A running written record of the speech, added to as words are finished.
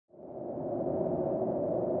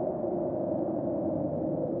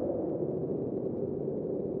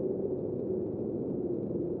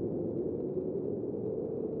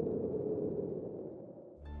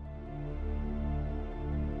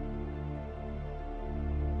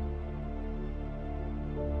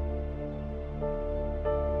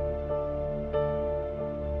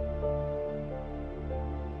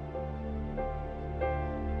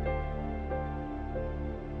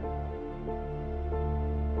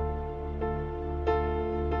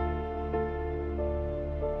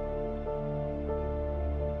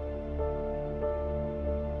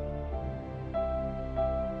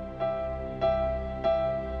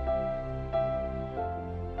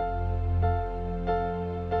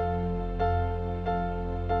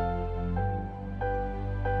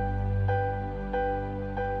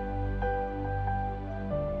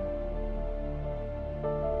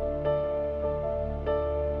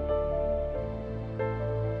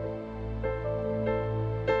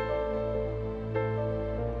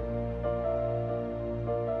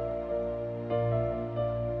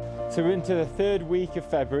So we're into the third week of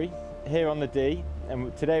February here on the Dee,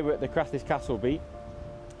 and today we're at the Crathes Castle beat.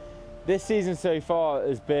 This season so far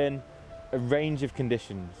has been a range of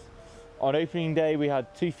conditions. On opening day we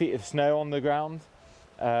had 2 feet of snow on the ground.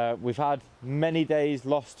 We've had many days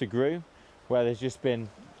lost to Grew, where there's just been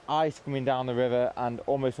ice coming down the river and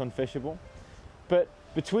almost unfishable. But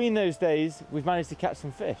between those days we've managed to catch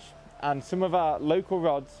some fish, and some of our local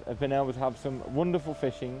rods have been able to have some wonderful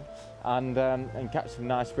fishing and catch some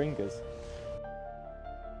nice springers.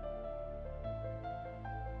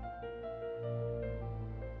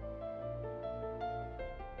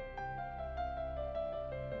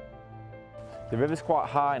 The river's quite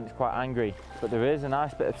high and it's quite angry, but there is a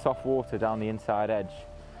nice bit of soft water down the inside edge.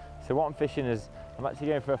 So what I'm fishing is, I'm actually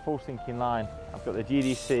going for a full sinking line. I've got the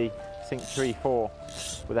GDC Sink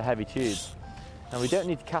 3-4 with a heavy tube. Now we don't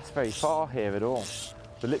need to cast very far here at all.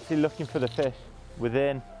 We're literally looking for the fish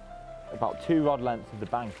within about 2 rod lengths of the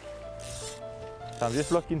bank. So I'm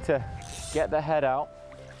just looking to get the head out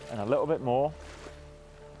and a little bit more.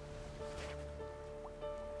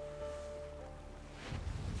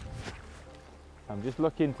 I'm just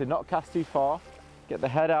looking to not cast too far, get the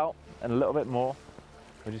head out and a little bit more.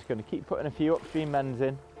 We're just going to keep putting a few upstream mends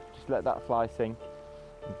in, just let that fly sink.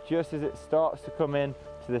 And just as it starts to come in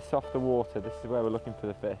to the softer water, this is where we're looking for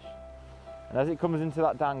the fish. And as it comes into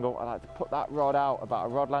that dangle, I like to put that rod out, about a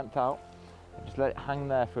rod length out, and just let it hang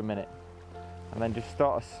there for a minute. And then just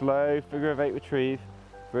start a slow figure of 8 retrieve,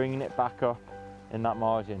 bringing it back up in that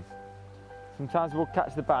margin. Sometimes we'll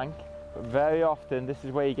catch the bank, but very often this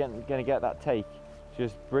is where you're going to get that take.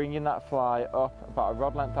 Just bringing that fly up about a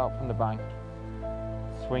rod length out from the bank,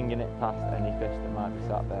 swinging it past any fish that might be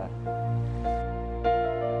sat there.